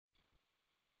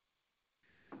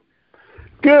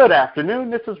Good afternoon.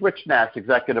 This is Rich Nass,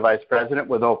 Executive Vice President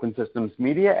with Open Systems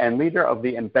Media and leader of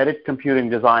the Embedded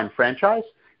Computing Design franchise,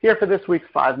 here for this week's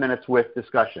 5 Minutes with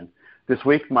discussion. This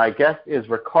week, my guest is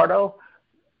Ricardo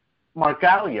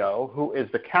Margallo, who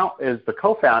is the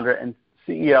co-founder and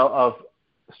CEO of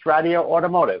Stradio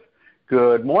Automotive.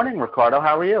 Good morning, Ricardo.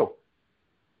 How are you?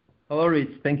 Hello,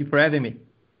 Rich. Thank you for having me.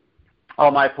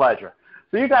 Oh, my pleasure.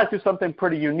 So you guys do something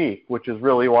pretty unique, which is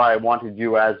really why I wanted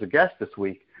you as a guest this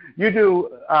week. You do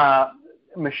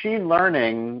machine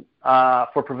learning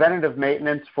for preventative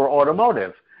maintenance for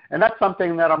automotive, and that's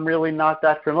something that I'm really not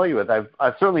that familiar with.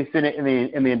 I've certainly seen it in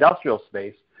the industrial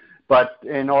space, but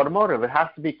in automotive, it has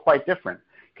to be quite different.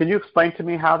 Can you explain to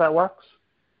me how that works?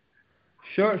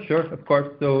 Sure, of course.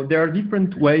 So there are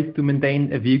different ways to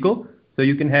maintain a vehicle. So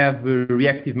you can have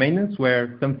reactive maintenance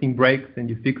where something breaks and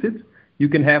you fix it. You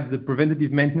can have the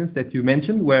preventative maintenance that you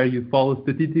mentioned, where you follow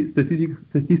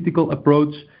statistical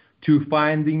approach to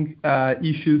finding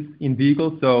issues in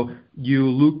vehicles. So you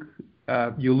look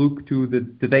to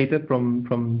the data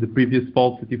from the previous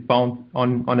faults that you found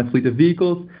on a fleet of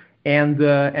vehicles,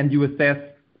 and you assess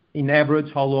in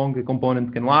average how long a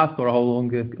component can last or how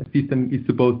long a system is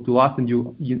supposed to last, and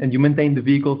you maintain the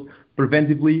vehicles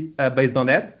preventively based on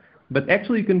that. But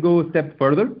actually, you can go a step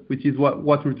further, which is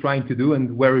what we're trying to do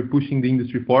and where we're pushing the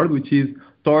industry forward, which is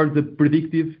towards the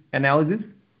predictive analysis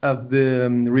of the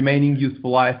remaining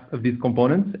useful life of these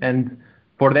components. And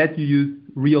for that, you use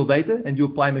real data and you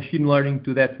apply machine learning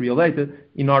to that real data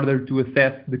in order to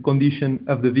assess the condition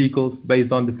of the vehicles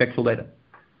based on the factual data.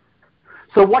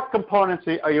 So what components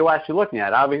are you actually looking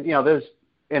at? Obviously, there's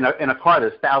in a car,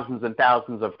 there's thousands and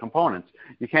thousands of components.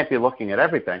 You can't be looking at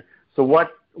everything. So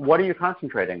what are you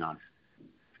concentrating on?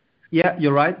 Yeah,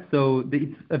 you're right. So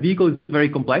a vehicle is very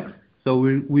complex. So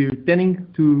we're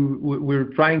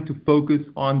trying to focus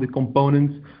on the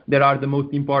components that are the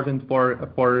most important for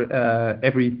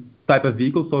every type of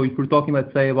vehicle. So if we're talking,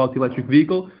 let's say, about the electric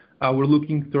vehicle, we're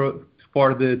looking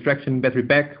for the traction battery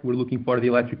pack. We're looking for the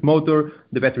electric motor,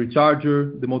 the battery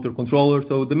charger, the motor controller.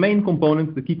 So the main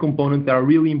components, the key components that are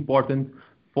really important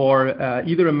for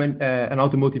either an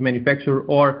automotive manufacturer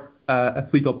or a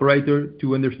fleet operator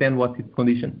to understand what's its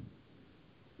condition.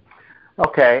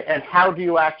 Okay, and how do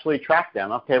you actually track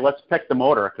them? Okay, let's pick the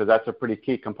motor because that's a pretty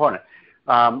key component.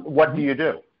 What do you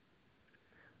do?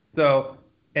 So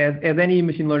as any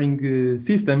machine learning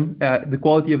system, the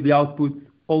quality of the output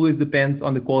always depends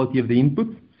on the quality of the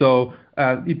inputs. So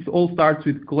it all starts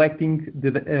with collecting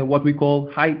what we call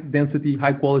high density,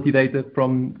 high quality data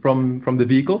from the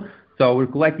vehicle. So we're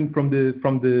collecting from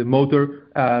the motor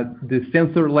the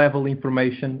sensor level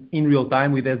information in real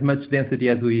time with as much density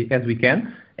as we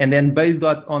can, and then based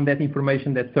on that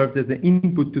information that serves as an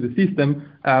input to the system,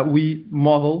 we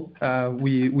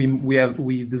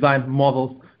design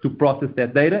models to process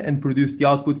that data and produce the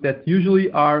outputs that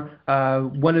usually are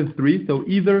one of three. So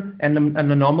either an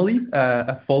anomaly,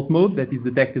 a fault mode that is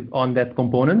detected on that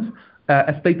component,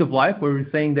 a state of life where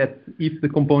we're saying that if the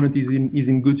component is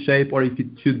in good shape or if it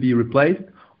should be replaced,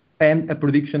 and a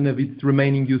prediction of its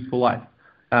remaining useful life.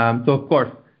 So of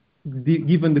course,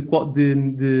 given the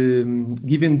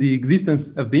existence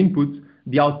of the inputs,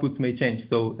 the outputs may change.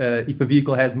 So if a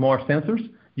vehicle has more sensors,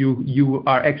 you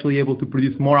are actually able to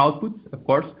produce more outputs, of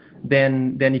course,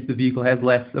 than if the vehicle has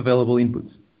less available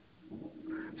inputs.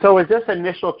 So is this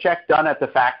initial check done at the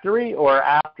factory or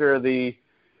after the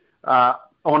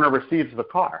owner receives the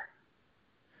car?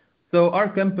 So our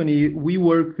company, we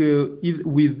work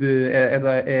with,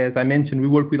 as I mentioned, we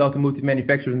work with automotive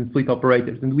manufacturers and fleet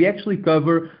operators, and we actually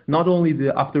cover not only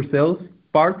the after-sales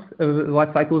parts of the life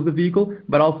cycle of the vehicle,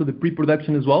 but also the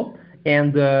pre-production as well.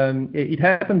 And it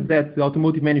happens that the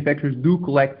automotive manufacturers do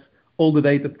collect all the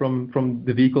data from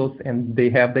the vehicles, and they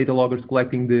have data loggers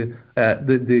collecting the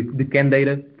CAN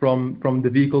data from the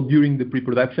vehicle during the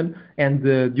pre-production and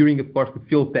during, of course, the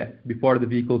field test before the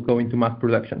vehicles go into mass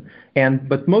production.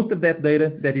 But most of that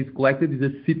data that is collected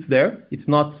just sits there. It's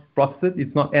not processed.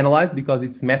 It's not analyzed because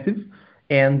it's massive.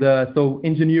 And so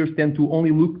engineers tend to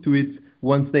only look to it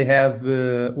once they have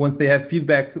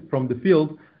feedback from the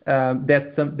field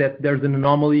that there's an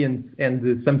anomaly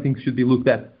and something should be looked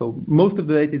at. So most of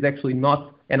the data is actually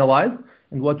not analyzed,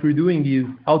 and what we're doing is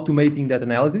automating that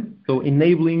analysis, so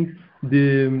enabling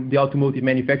the automotive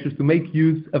manufacturers to make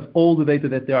use of all the data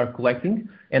that they are collecting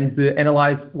and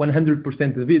analyze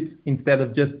 100% of it instead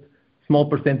of just small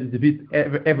percentage of it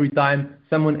every time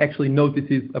someone actually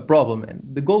notices a problem. And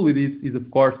the goal with this is, of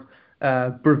course,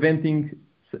 preventing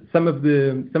some of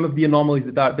the anomalies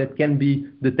that can be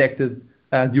detected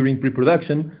during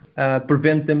pre-production,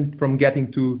 prevent them from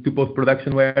getting to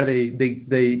post-production where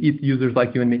they eat users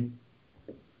like you and me.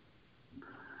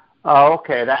 Oh,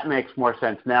 okay, that makes more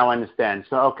sense. Now I understand.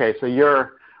 So, okay, so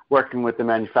you're working with the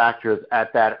manufacturers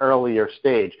at that earlier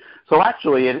stage. So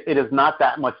actually, it is not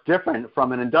that much different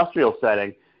from an industrial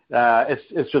setting.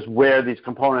 It's just where these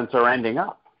components are ending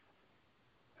up.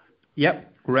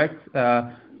 Yep, correct.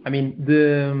 I mean,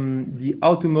 the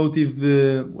automotive,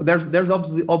 there's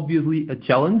obviously a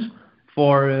challenge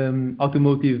for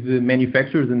automotive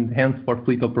manufacturers and hence for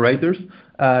fleet operators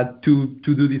to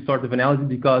do this sort of analysis,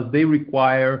 because they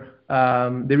require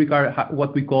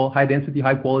what we call high density,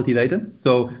 high quality data.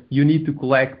 So you need to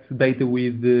collect data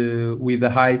with a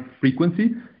high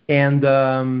frequency, and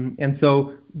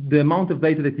so the amount of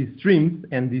data that is streamed,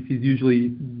 and this is usually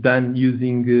done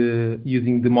using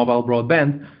the mobile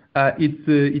broadband,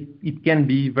 it can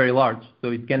be very large.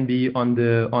 So it can be on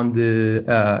the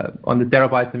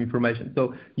terabytes of information.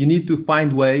 So you need to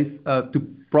find ways to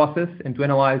process and to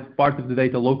analyze part of the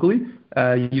data locally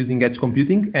using edge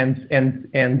computing, and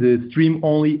stream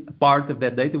only part of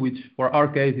that data, which for our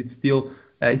case it's still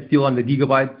on the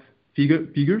gigabyte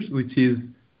figures, which is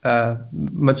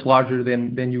much larger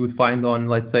than you would find on,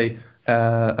 let's say,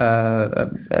 a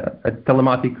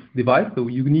telematics device. So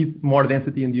you need more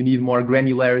density and you need more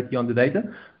granularity on the data.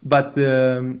 But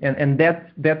and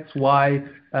that's why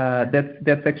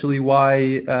that's actually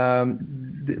why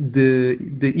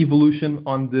the evolution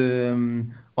on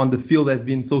the field has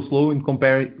been so slow in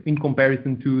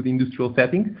comparison to the industrial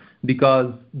setting,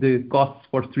 because the costs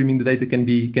for streaming the data can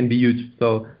be huge.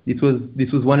 So this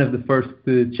was one of the first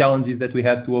challenges that we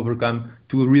had to overcome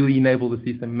to really enable the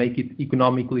system, make it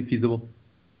economically feasible.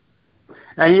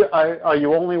 And are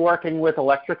you only working with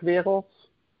electric vehicles?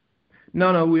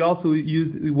 No, we also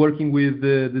working with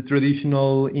the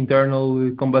traditional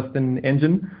internal combustion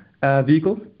engine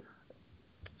vehicles.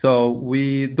 So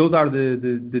those are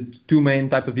the two main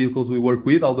type of vehicles we work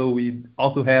with, although we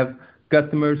also have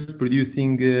customers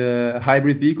producing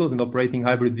hybrid vehicles and operating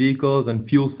hybrid vehicles and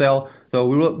fuel cell. So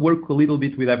we work a little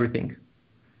bit with everything.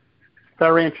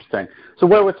 Very interesting. So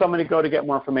where would somebody go to get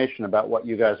more information about what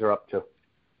you guys are up to?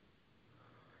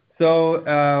 So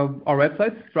our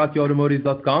website,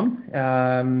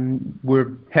 stratioautomotive.com.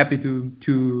 We're happy to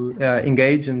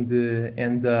engage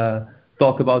and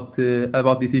talk about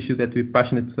this issue that we're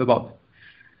passionate about.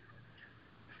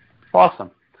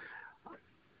 Awesome.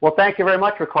 Well, thank you very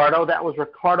much, Ricardo. That was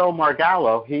Ricardo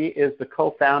Margallo. He is the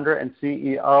co-founder and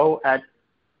CEO at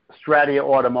Stratia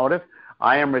Automotive.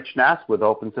 I am Rich Nass with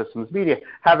Open Systems Media.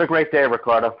 Have a great day,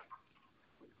 Ricardo.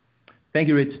 Thank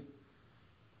you, Rich.